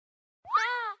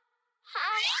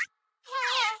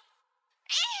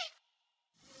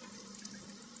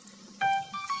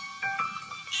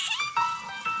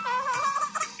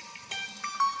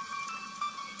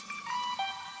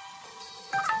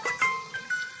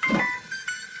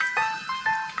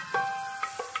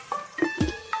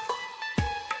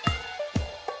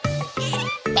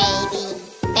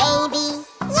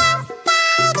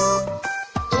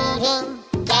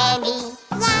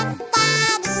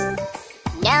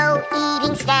No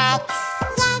eating snacks.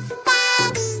 Yes,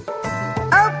 Daddy.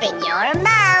 Open your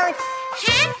mouth.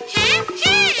 Ha, ha,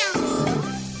 ha.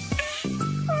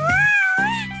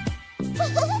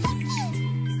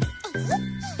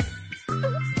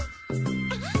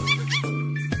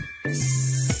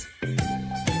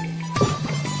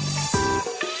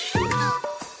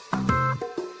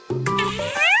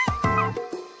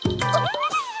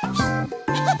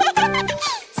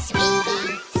 Sweetie,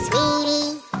 sweetie.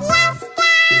 Yes,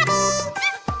 Daddy.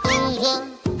 Eating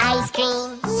ice cream.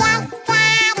 Yes,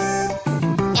 Daddy.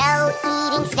 No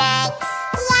eating snacks.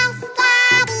 Yes,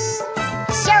 Daddy.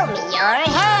 Show me your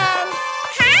hands.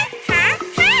 Ha, ha,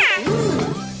 ha.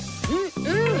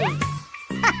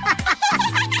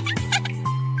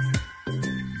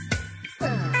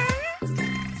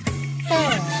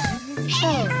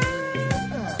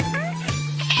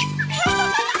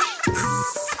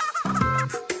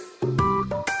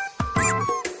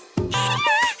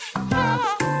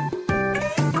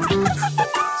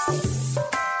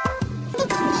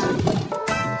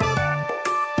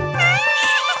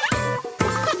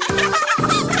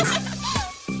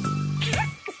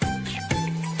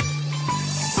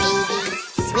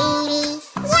 Sweeties,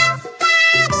 yes,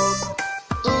 Daddy.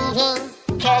 Eating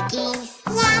cookies,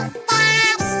 yes,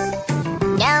 Daddy.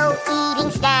 No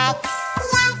eating snacks,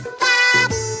 yes,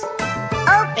 Daddy.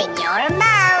 Open your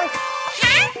mouth.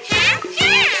 Ha, ha,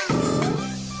 ha.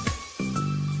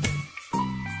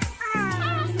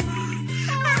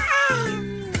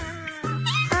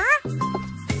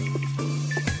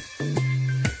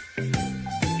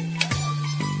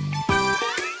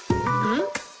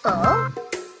 Oh?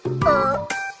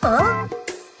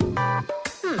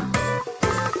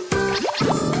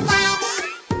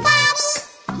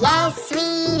 Yes,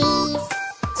 sweeties.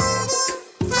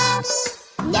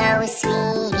 No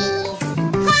sweeties.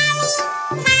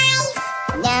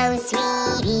 No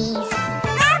sweeties.